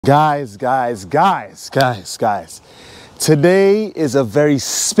Guys, today is a very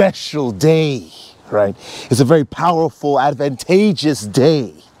special day, right? It's a very powerful, advantageous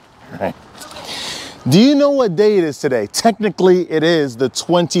day, right? Do you know what day it is today? Technically, it is the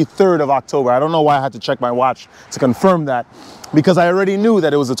 23rd of October. I don't know why I had to check my watch to confirm that, because I already knew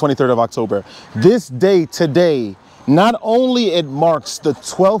that it was the 23rd of October. This day today, not only it marks the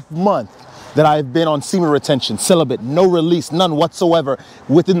 12th month that I've been on semen retention, celibate, no release, none whatsoever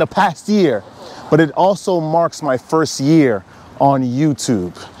within the past year, but it also marks my first year on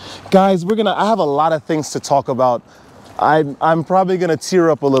YouTube. Guys, I have a lot of things to talk about. I'm probably gonna tear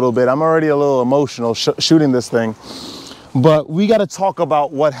up a little bit. I'm already a little emotional shooting this thing, but we gotta talk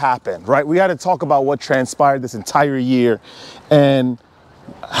about what happened, right? We gotta talk about what transpired this entire year and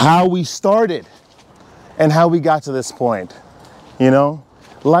how we started and how we got to this point, you know?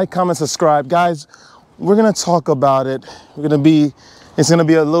 Like, comment, subscribe. Guys, we're gonna talk about it. It's gonna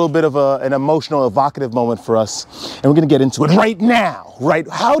be a little bit of an emotional, evocative moment for us. And we're gonna get into it right now, right?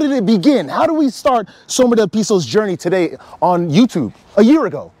 How did it begin? How do we start Semen del Piso's journey today on YouTube a year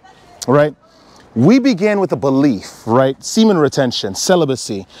ago, right? We began with a belief, right? Semen retention,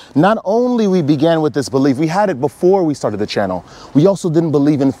 celibacy. Not only we began with this belief, we had it before we started the channel. We also didn't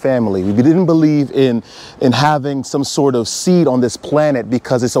believe in family. We didn't believe in having some sort of seed on this planet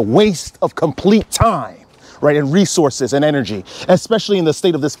because it's a waste of complete time, right? And resources and energy, especially in the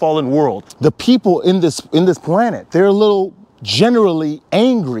state of this fallen world. The people in this planet, they're a little generally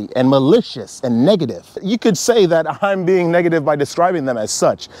angry and malicious and negative. You could say that I'm being negative by describing them as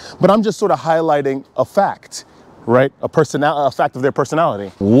such, but I'm just sort of highlighting a fact, right? A fact of their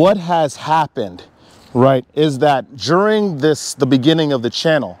personality. What has happened, right, is that during the beginning of the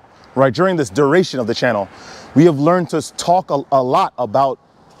channel, right, during this duration of the channel, we have learned to talk a lot about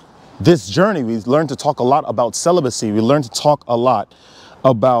this journey. We've learned to talk a lot about celibacy. We learned to talk a lot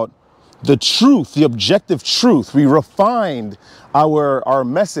about the truth, the objective truth. We refined our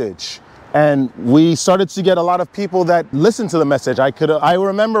message, and we started to get a lot of people that listened to the message. I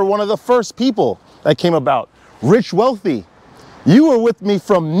remember one of the first people that came about, Rich Wealthy. You were with me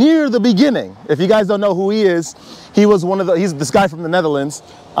from near the beginning. If you guys don't know who he is, he's this guy from the Netherlands.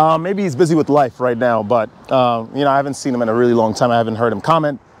 Maybe he's busy with life right now, but you know, I haven't seen him in a really long time. I haven't heard him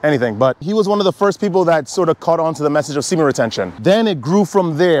comment anything, but he was one of the first people that sort of caught on to the message of semen retention. Then it grew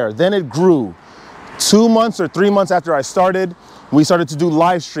from there. Then it grew. 2 months or 3 months after I started, we started to do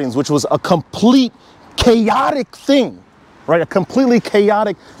live streams, which was a complete chaotic thing, right? A completely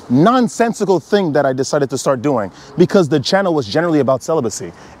chaotic, nonsensical thing that I decided to start doing because the channel was generally about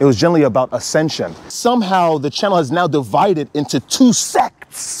celibacy. It was generally about ascension. Somehow the channel has now divided into 2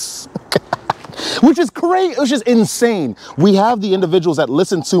 sects. Which is crazy, which is insane. We have the individuals that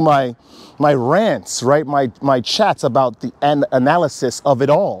listen to my rants, right? My chats about the analysis of it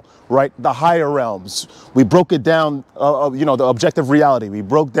all, right? The higher realms. We broke it down, you know, the objective reality. We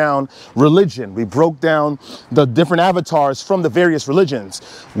broke down religion. We broke down the different avatars from the various religions.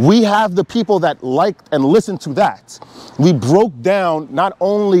 We have the people that like and listen to that. We broke down not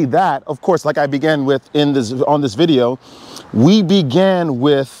only that, of course, like I began with on this video, we began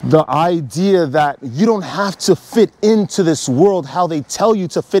with the idea that you don't have to fit into this world how they tell you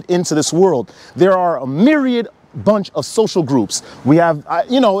to fit into this world. There are a myriad bunch of social groups. We have,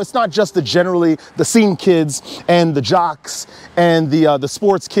 you know, it's not just the scene kids and the jocks and the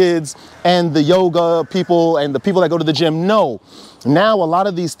sports kids and the yoga people and the people that go to the gym. No. Now a lot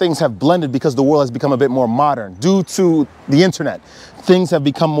of these things have blended because the world has become a bit more modern due to the internet. Things have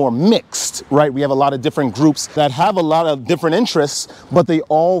become more mixed, right? We have a lot of different groups that have a lot of different interests, but they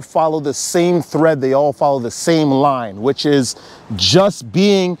all follow the same thread. They all follow the same line, which is just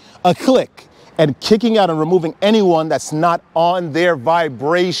being a clique and kicking out and removing anyone that's not on their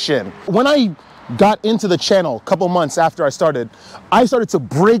vibration. When I got into the channel a couple months after I started to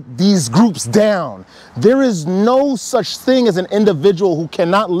break these groups down. There is no such thing as an individual who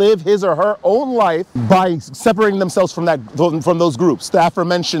cannot live his or her own life by separating themselves from those groups, the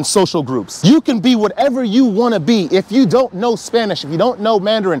aforementioned social groups. You can be whatever you want to be. If you don't know Spanish, if you don't know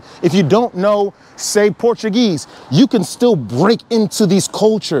Mandarin, if you don't know, say, Portuguese, you can still break into these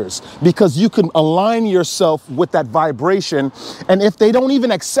cultures because you can align yourself with that vibration. And if they don't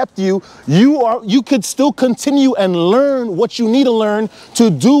even accept you, you could still continue and learn what you need to learn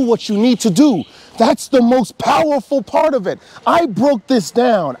to do what you need to do. That's the most powerful part of it. I broke this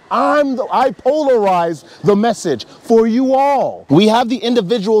down. I polarized the message for you all. We have the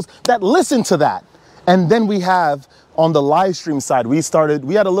individuals that listen to that. And then we have on the live stream side, we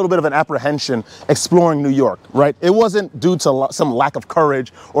had a little bit of an apprehension exploring New York, right? It wasn't due to some lack of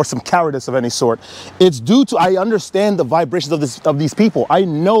courage or some cowardice of any sort. It's due to, I understand the vibrations of these people. I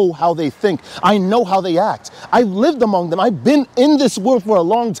know how they think. I know how they act. I've lived among them. I've been in this world for a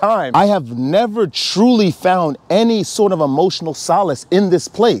long time. I have never truly found any sort of emotional solace in this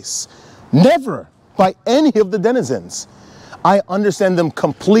place. Never, by any of the denizens. I understand them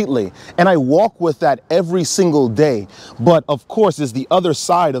completely, and I walk with that every single day. But of course, there's the other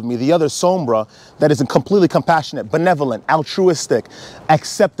side of me, the other sombra, that is completely compassionate, benevolent, altruistic,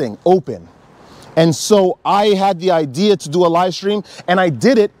 accepting, open. And so I had the idea to do a live stream, and I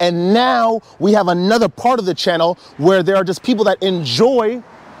did it, and now we have another part of the channel where there are just people that enjoy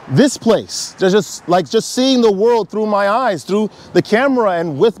this place. They're just seeing the world through my eyes, through the camera,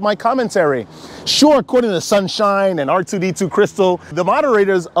 and with my commentary. Sure, according to Sunshine and R2D2 Crystal, the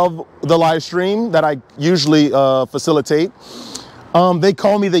moderators of the live stream that I usually facilitate, they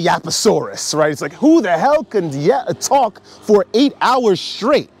call me the Yaposaurus, right? It's like, who the hell can talk for 8 hours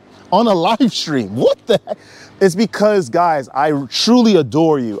straight on a live stream? What the heck? It's because, guys, I truly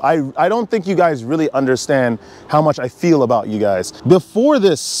adore you. I don't think you guys really understand how much I feel about you guys. Before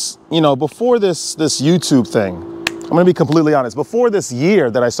this, before this YouTube thing, I'm gonna be completely honest. Before this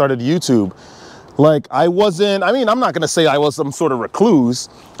year that I started YouTube, like I'm not gonna say I was some sort of recluse.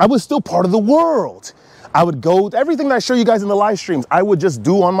 I was still part of the world. I would go, everything that I show you guys in the live streams, I would just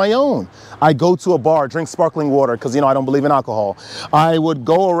do on my own. I go to a bar, drink sparkling water, because, I don't believe in alcohol. I would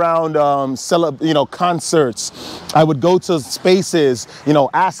go around, concerts. I would go to spaces,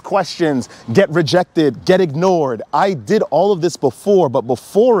 ask questions, get rejected, get ignored. I did all of this before, but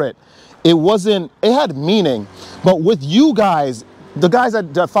before it had meaning. But with you guys, the guys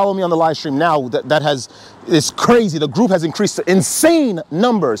that follow me on the live stream now, it's crazy. The group has increased to insane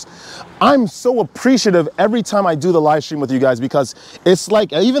numbers. I'm so appreciative every time I do the live stream with you guys, because it's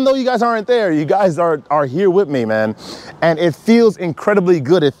like, even though you guys aren't there, you guys are here with me, man. And it feels incredibly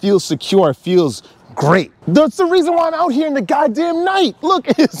good. It feels secure. It feels great. That's the reason why I'm out here in the goddamn night. Look,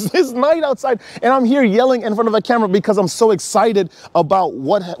 it's night outside, and I'm here yelling in front of a camera because I'm so excited about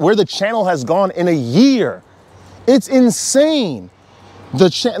where the channel has gone in a year. It's insane.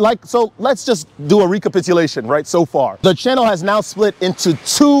 So let's just do a recapitulation, right, so far. The channel has now split into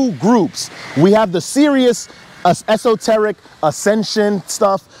 2 groups. We have the serious, esoteric, ascension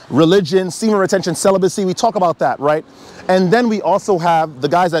stuff, religion, semen retention, celibacy. We talk about that, right? And then we also have the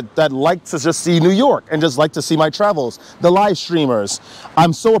guys that like to just see New York and just like to see my travels, the live streamers.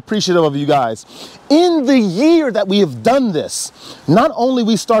 I'm so appreciative of you guys. In the year that we have done this, not only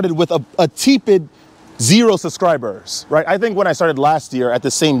we started with a tepid 0 subscribers, right? I think when I started last year at the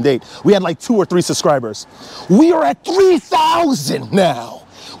same date, we had like 2 or 3 subscribers. We are at 3,000 now.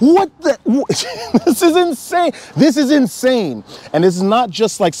 This is insane. This is insane. And it's not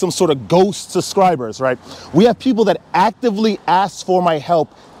just like some sort of ghost subscribers, right? We have people that actively ask for my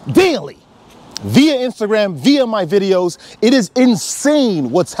help daily via Instagram, via my videos. It is insane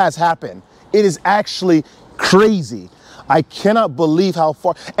what has happened. It is actually crazy. I cannot believe how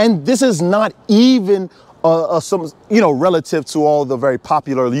far, and this is not even relative to all the very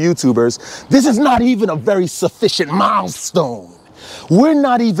popular YouTubers, this is not even a very sufficient milestone. We're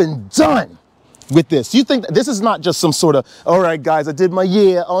not even done with this. You think that this is not just some sort of, all right, guys, I did my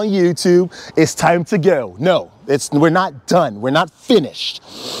year on YouTube, it's time to go. No, we're not done. We're not finished.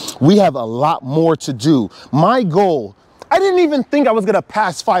 We have a lot more to do. My goal, I didn't even think I was gonna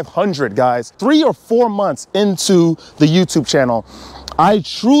pass 500, guys. 3 or 4 months into the YouTube channel, I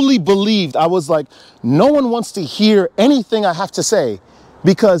truly believed, I was like, no one wants to hear anything I have to say.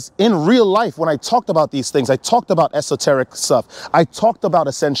 Because in real life, when I talked about these things, I talked about esoteric stuff. I talked about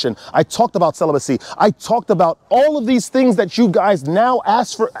ascension. I talked about celibacy. I talked about all of these things that you guys now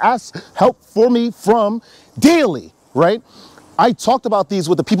ask help for me from daily, right? I talked about these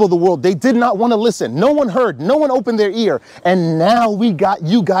with the people of the world. They did not want to listen. No one heard. No one opened their ear. And now we got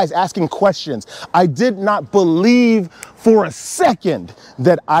you guys asking questions. I did not believe for a second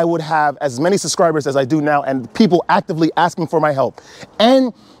that I would have as many subscribers as I do now, and people actively asking for my help.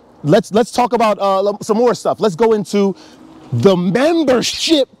 And let's talk about some more stuff. Let's go into the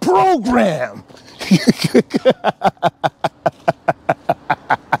membership program.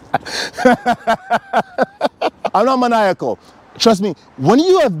 I'm not maniacal. Trust me, when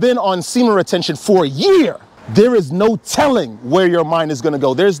you have been on semen retention for a year, there is no telling where your mind is going to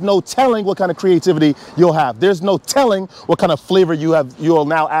go. There's no telling what kind of creativity you'll have. There's no telling what kind of flavor you'll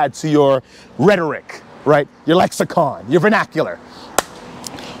now add to your rhetoric, right? Your lexicon, your vernacular.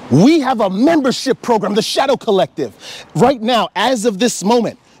 We have a membership program, the Shadow Collective. Right now, as of this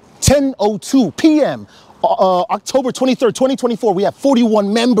moment, 10:02 p.m., October 23rd, 2024, we have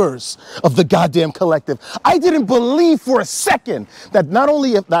 41 members of the goddamn collective. I didn't believe for a second that not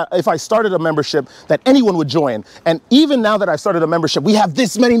only if I started a membership that anyone would join, and even now that I started a membership, we have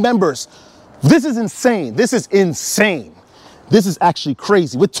this many members. This is insane. This is insane. This is actually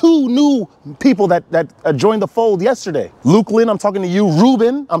crazy. With 2 new people that joined the fold yesterday. Luke Lynn, I'm talking to you.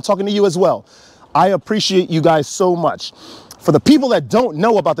 Ruben, I'm talking to you as well. I appreciate you guys so much. For the people that don't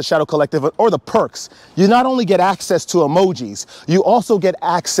know about the Shadow Collective or the perks, you not only get access to emojis, you also get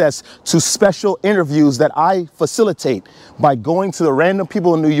access to special interviews that I facilitate by going to the random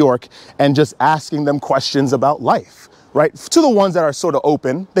people in New York and just asking them questions about life, right? To the ones that are sort of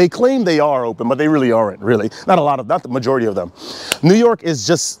open. They claim they are open, but they really aren't, really. Not the majority of them. New York is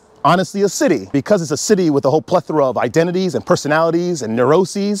just honestly a city, because it's a city with a whole plethora of identities and personalities and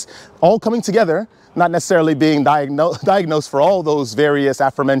neuroses all coming together. Not necessarily being diagnosed for all those various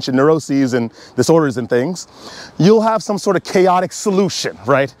aforementioned neuroses and disorders and things. You'll have some sort of chaotic solution,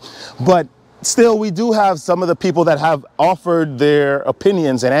 right? But still, we do have some of the people that have offered their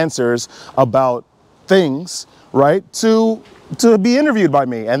opinions and answers about things, right, to be interviewed by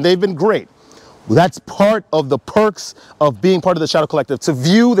me, and they've been great. That's part of the perks of being part of the Shadow Collective, to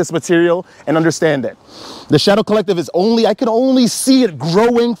view this material and understand it. The Shadow Collective is I can only see it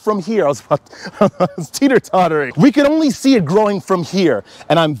growing from here. I was teeter-tottering. We can only see it growing from here.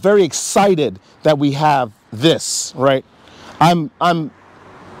 And I'm very excited that we have this, right? I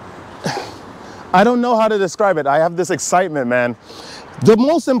don't know how to describe it. I have this excitement, man. The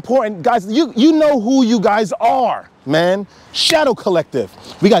most important, guys, you know who you guys are, man. Shadow Collective.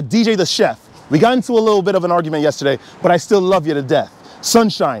 We got DJ the Chef. We got into a little bit of an argument yesterday, but I still love you to death.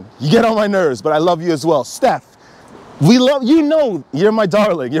 Sunshine, you get on my nerves, but I love you as well. Steph, we love, you know, you're my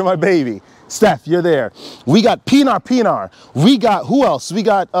darling, you're my baby. Steph, you're there. We got Pinar. We got, who else? We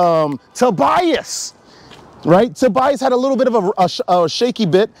got Tobias, right? Tobias had a little bit of a shaky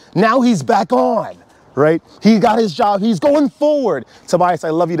bit. Now he's back on, right? He got his job. He's going forward. Tobias, I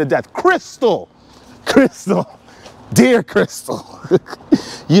love you to death. Crystal. Dear Crystal,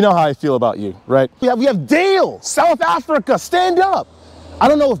 you know how I feel about you, right? We have Dale, South Africa, stand up. I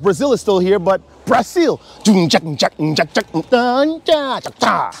don't know if Brazil is still here, but Brazil,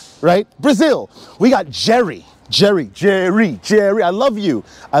 right? Brazil. We got Jerry, I love you.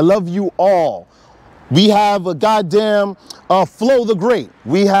 I love you all. We have a goddamn Flo the Great.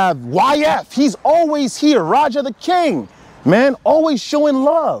 We have YF, he's always here. Raja the King, man, always showing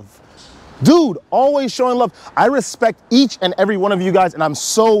love. Dude, always showing love. I respect each and every one of you guys, and I'm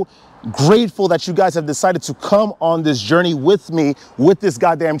so grateful that you guys have decided to come on this journey with me, with this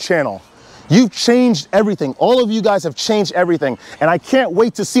goddamn channel. You've changed everything. All of you guys have changed everything, and I can't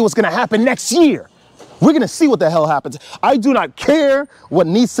wait to see what's gonna happen next year. We're gonna see what the hell happens. I do not care what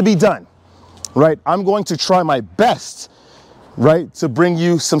needs to be done, right? I'm going to try my best, right, to bring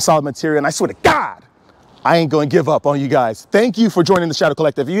you some solid material, and I swear to God, I ain't going to give up on you guys. Thank you for joining the Shadow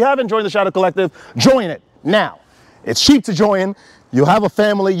Collective. If you haven't joined the Shadow Collective, join it now. It's cheap to join. You'll have a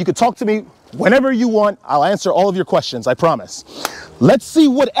family. You can talk to me whenever you want. I'll answer all of your questions, I promise. Let's see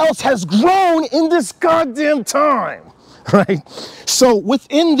what else has grown in this goddamn time, right? So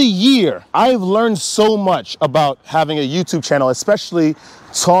within the year, I've learned so much about having a YouTube channel, especially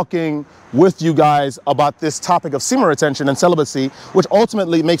talking with you guys about this topic of semen retention and celibacy, which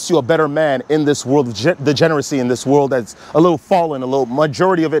ultimately makes you a better man in this world of degeneracy, in this world that's a little fallen, a little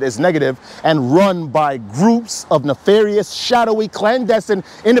majority of it is negative and run by groups of nefarious, shadowy, clandestine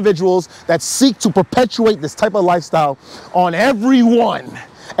individuals that seek to perpetuate this type of lifestyle on everyone.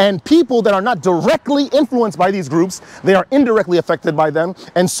 And people that are not directly influenced by these groups, they are indirectly affected by them.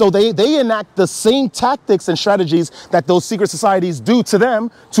 And so they enact the same tactics and strategies that those secret societies do to them,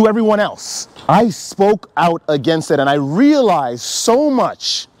 to everyone else. I spoke out against it, and I realized so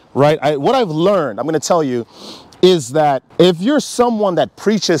much, right? What I've learned, I'm going to tell you, is that if you're someone that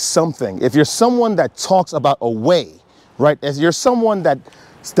preaches something, if you're someone that talks about a way, right? If you're someone that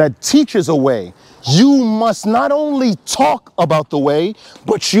teaches a way, you must not only talk about the way,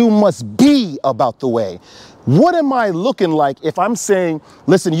 but you must be about the way. What am I looking like if I'm saying,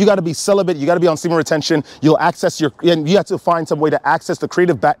 listen, you got to be celibate, you got to be on semen retention, you'll access and you have to find some way to access the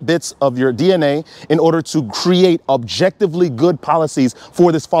creative bits of your DNA in order to create objectively good policies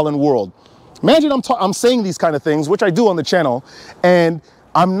for this fallen world. Imagine I'm saying these kind of things, which I do on the channel, and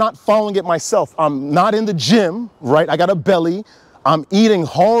I'm not following it myself. I'm not in the gym, right? I got a belly. I'm eating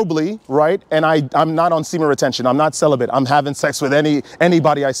horribly, right? And I'm not on semen retention. I'm not celibate. I'm having sex with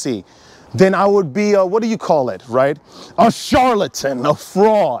anybody I see. then I would be a, what do you call it, right? A charlatan, a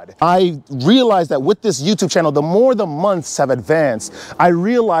fraud. I realized that with this YouTube channel, the more the months have advanced, I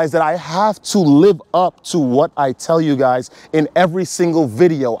realized that I have to live up to what I tell you guys in every single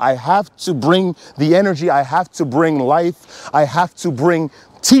video. I have to bring the energy, I have to bring life, I have to bring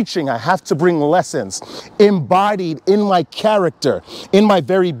teaching, I have to bring lessons embodied in my character, in my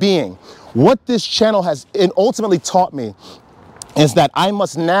very being. What this channel has ultimately taught me is that I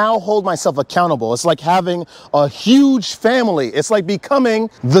must now hold myself accountable. It's like having a huge family. It's like becoming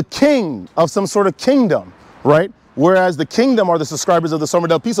the king of some sort of kingdom, right? Whereas the kingdom are the subscribers of the Somer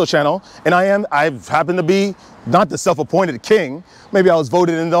Del Piso channel, and I happen to be not the self-appointed king. Maybe I was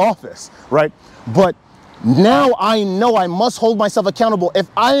voted into office, right? But now I know I must hold myself accountable. If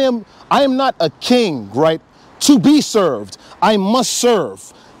I am not a king, right? To be served, I must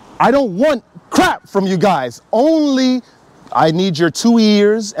serve. I don't want crap from you guys. Only I need your 2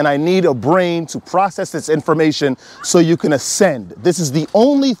 ears and I need a brain to process this information so you can ascend. This is the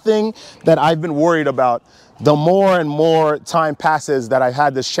only thing that I've been worried about. The more and more time passes that I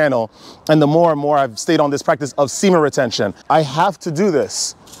had this channel, and the more and more I've stayed on this practice of semen retention. I have to do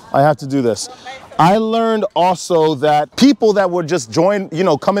this. I have to do this. I learned also that people that would just join, you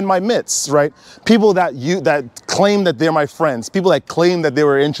know, come in my midst, right? People that claim that they're my friends, people that claim that they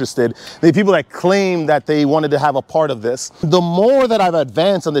were interested, the people that claim that they wanted to have a part of this. The more that I've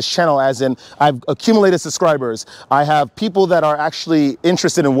advanced on this channel, as in I've accumulated subscribers, I have people that are actually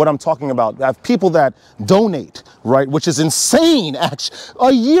interested in what I'm talking about. I have people that donate, right? Which is insane. Actually,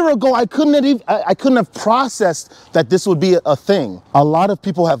 a year ago, I couldn't have processed that this would be a thing. A lot of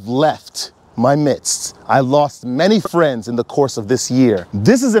people have left my midst. I lost many friends in the course of this year.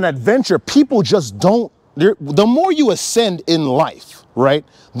 This is an adventure. People just don't, the more you ascend in life, right?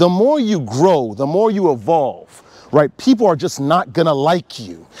 The more you grow, the more you evolve, right? People are just not gonna like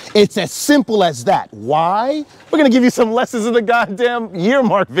you. It's as simple as that. Why? We're gonna give you some lessons in the goddamn year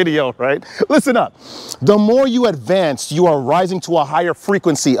mark video, right? Listen up. The more you advance, you are rising to a higher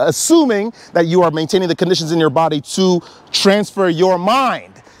frequency, assuming that you are maintaining the conditions in your body to transfer your mind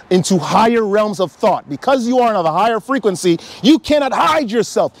into higher realms of thought. Because you are on a higher frequency, you cannot hide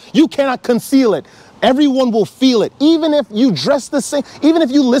yourself. You cannot conceal it. Everyone will feel it. Even if you dress the same, even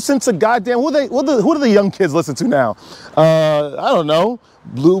if you listen to goddamn, who do the young kids listen to now? I don't know.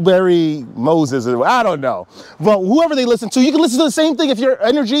 Blueberry Moses, I don't know. But whoever they listen to, you can listen to the same thing. If your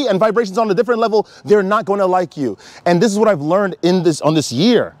energy and vibrations on a different level, they're not going to like you. And this is what I've learned on this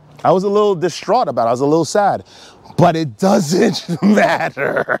year. I was a little distraught about it. I was a little sad. But it doesn't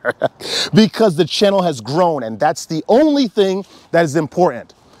matter because the channel has grown, and that's the only thing that is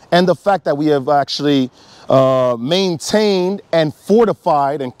important. And the fact that we have actually maintained and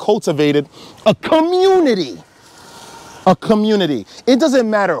fortified and cultivated a community. A community. It doesn't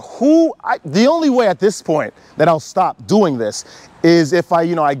matter who, the only way at this point that I'll stop doing this is if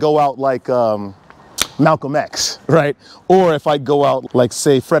I go out like Malcolm X, right? Or if I go out like,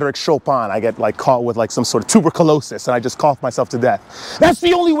 say, Frederick Chopin, I get like caught with like some sort of tuberculosis and I just cough myself to death. That's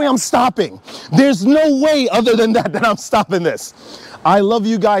the only way I'm stopping. There's no way other than that I'm stopping this. I love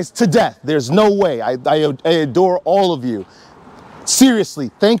you guys to death. There's no way. I adore all of you.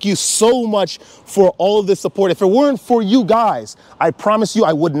 Seriously, thank you so much for all of this support. If it weren't for you guys, I promise you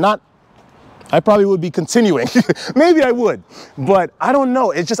I probably would be continuing. Maybe I would, but I don't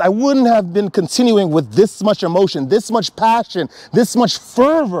know. It's just I wouldn't have been continuing with this much emotion, this much passion, this much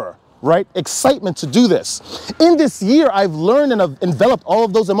fervor, right? Excitement to do this. In this year, I've learned and I've enveloped all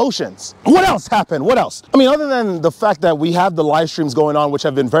of those emotions. What else happened? What else? I mean, other than the fact that we have the live streams going on, which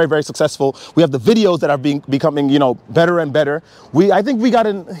have been very, very successful. We have the videos that are becoming, better and better. I think we got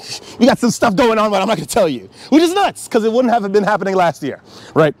some stuff going on, but I'm not gonna tell you, which is nuts because it wouldn't have been happening last year,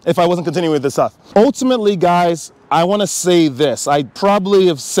 right? If I wasn't continuing with this stuff. Ultimately, guys, I wanna say this. I probably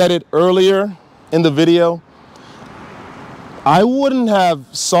have said it earlier in the video. I wouldn't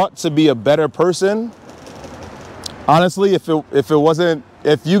have sought to be a better person, honestly, if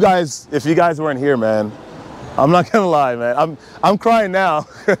you guys weren't here, man. I'm not gonna lie, man. I'm crying now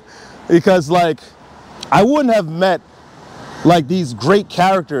because like I wouldn't have met like these great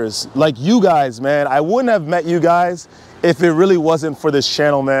characters like you guys, man. I wouldn't have met you guys if it really wasn't for this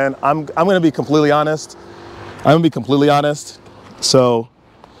channel, man. I'm gonna be completely honest. I'm gonna be completely honest. So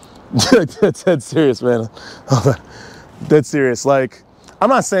dead serious, man. Dead serious. Like, I'm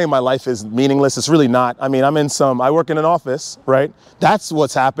not saying my life is meaningless. It's really not. I mean, I work in an office, right? That's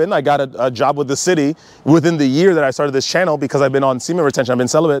what's happened. I got a job with the city within the year that I started this channel because I've been on semen retention. I've been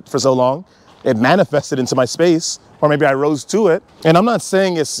celibate for so long. It manifested into my space, or maybe I rose to it. And I'm not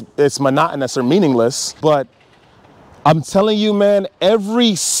saying it's monotonous or meaningless, but I'm telling you, man,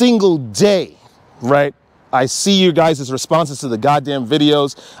 every single day, right? I see you guys' responses to the goddamn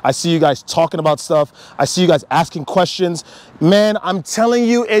videos. I see you guys talking about stuff. I see you guys asking questions. Man, I'm telling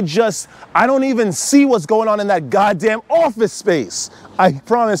you, I don't even see what's going on in that goddamn office space. I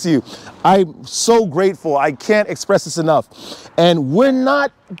promise you, I'm so grateful. I can't express this enough. And we're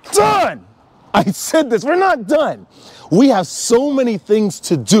not done. I said this, we're not done. We have so many things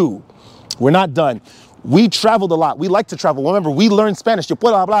to do. We're not done. We traveled a lot. We like to travel. Remember, we learned Spanish. Yo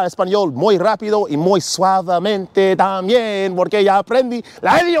puedo hablar español muy rápido y muy suavemente también, porque ya aprendí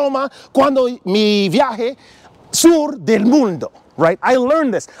la idioma cuando mi viaje sur del mundo, right? I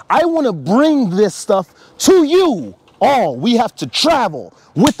learned this. I want to bring this stuff to you all. We have to travel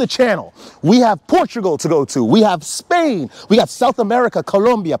with the channel. We have Portugal to go to. We have Spain. We got South America,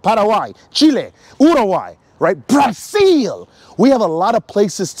 Colombia, Paraguay, Chile, Uruguay, right? Brazil. We have a lot of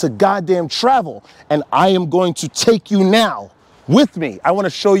places to goddamn travel, and I am going to take you now with me. I want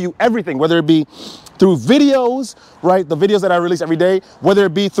to show you everything, whether it be through videos, right? The videos that I release every day, whether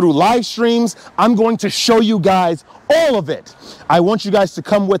it be through live streams, I'm going to show you guys all of it. I want you guys to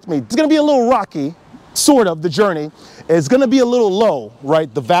come with me. It's going to be a little rocky, sort of, the journey. It's going to be a little low,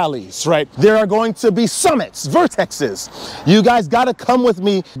 right? The valleys, right? There are going to be summits, vertexes. You guys got to come with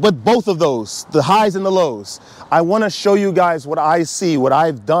me with both of those, the highs and the lows. I want to show you guys what I see, what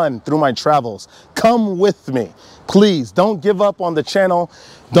I've done through my travels. Come with me. Please don't give up on the channel.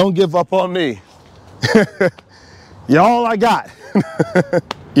 Don't give up on me. You're all I got.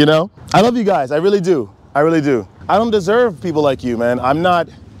 You know, I love you guys. I really do. I really do. I don't deserve people like you, man. I'm not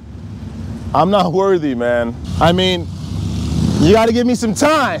worthy, man. I mean, you got to give me some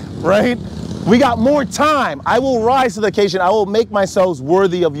time, right? We got more time. I will rise to the occasion. I will make myself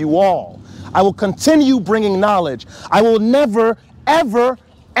worthy of you all. I will continue bringing knowledge. I will never, ever,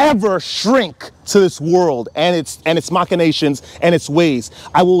 ever shrink to this world and its machinations and its ways.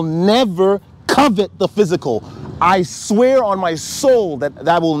 I will never covet the physical. I swear on my soul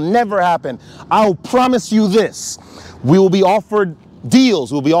that will never happen. I'll promise you this. We will be offered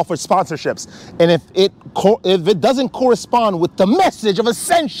deals, we'll be offered sponsorships, and if it doesn't correspond with the message of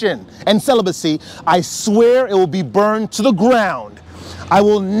ascension and celibacy, I swear it will be burned to the ground. I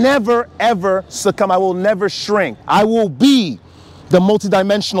will never ever succumb. I will never shrink. I will be the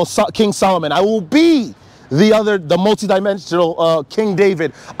multidimensional King Solomon. I will be the multidimensional King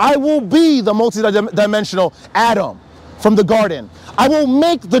David. I will be the multidimensional Adam from the garden. I will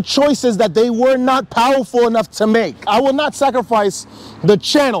make the choices that they were not powerful enough to make. I will not sacrifice the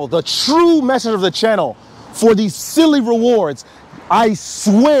channel, the true message of the channel, for these silly rewards. I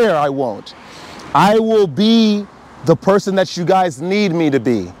swear I won't. I will be the person that you guys need me to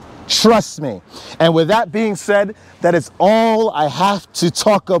be. Trust me. And with that being said, that is all I have to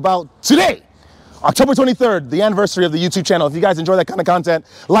talk about today. October 23rd, the anniversary of the YouTube channel. If you guys enjoy that kind of content,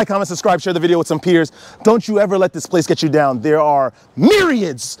 like, comment, subscribe, share the video with some peers. Don't you ever let this place get you down. There are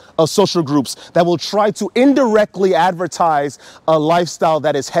myriads of social groups that will try to indirectly advertise a lifestyle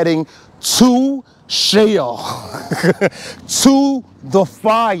that is heading to shale, to the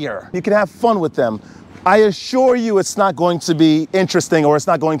fire. You can have fun with them. I assure you it's not going to be interesting, or it's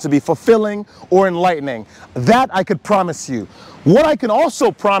not going to be fulfilling or enlightening. That I could promise you. What I can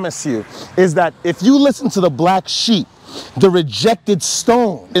also promise you is that if you listen to the black sheep, the rejected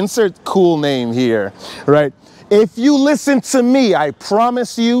stone, insert cool name here, right? If you listen to me, I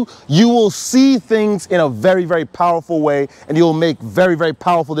promise you, you will see things in a very, very powerful way, and you'll make very, very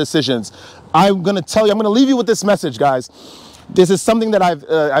powerful decisions. I'm going to tell you, I'm going to leave you with this message, guys. This is something that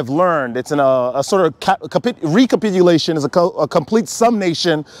I've learned. It's in a sort of recapitulation, is a complete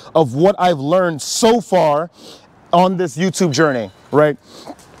summation of what I've learned so far on this YouTube journey, right?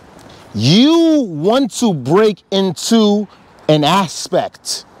 You want to break into an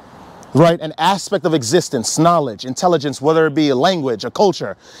aspect, right? An aspect of existence, knowledge, intelligence, whether it be a language, a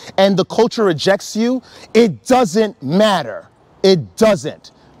culture, and the culture rejects you, it doesn't matter. It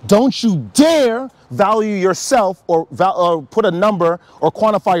doesn't. Don't you dare value yourself or put a number or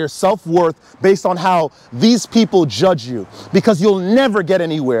quantify your self-worth based on how these people judge you, because you'll never get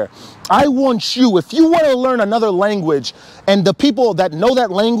anywhere. I want you, if you want to learn another language and the people that know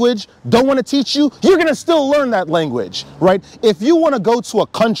that language don't want to teach you, you're going to still learn that language, right? If you want to go to a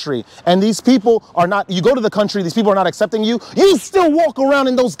country and these people are not, you go to the country, these people are not accepting you, you still walk around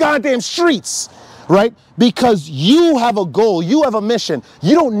in those goddamn streets, right? Because you have a goal, you have a mission.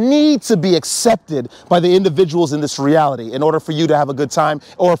 You don't need to be accepted by the individuals in this reality in order for you to have a good time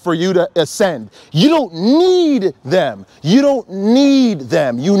or for you to ascend. You don't need them. You don't need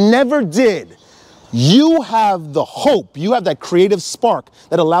them. You never did. You have the hope. You have that creative spark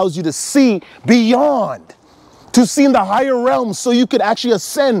that allows you to see beyond to see in the higher realms so you could actually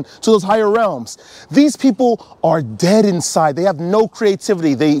ascend to those higher realms. These people are dead inside. They have no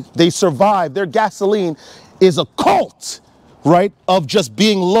creativity. They survive. Their gasoline is a cult, right, of just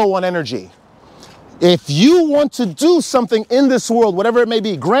being low on energy. If you want to do something in this world, whatever it may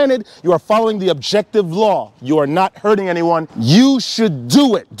be, granted, you are following the objective law. You are not hurting anyone. You should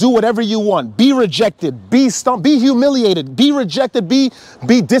do it. Do whatever you want. Be rejected. Be stumped. Be humiliated. Be rejected. Be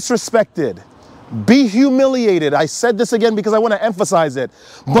disrespected. Be humiliated. I said this again because I want to emphasize it.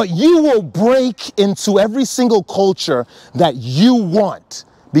 But you will break into every single culture that you want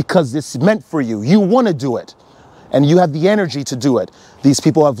because it's meant for you. You want to do it. And you have the energy to do it. These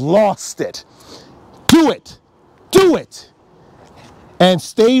people have lost it. Do it. Do it. And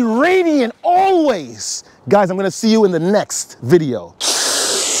stay radiant always. Guys, I'm going to see you in the next video.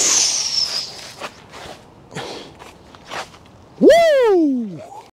 Woo!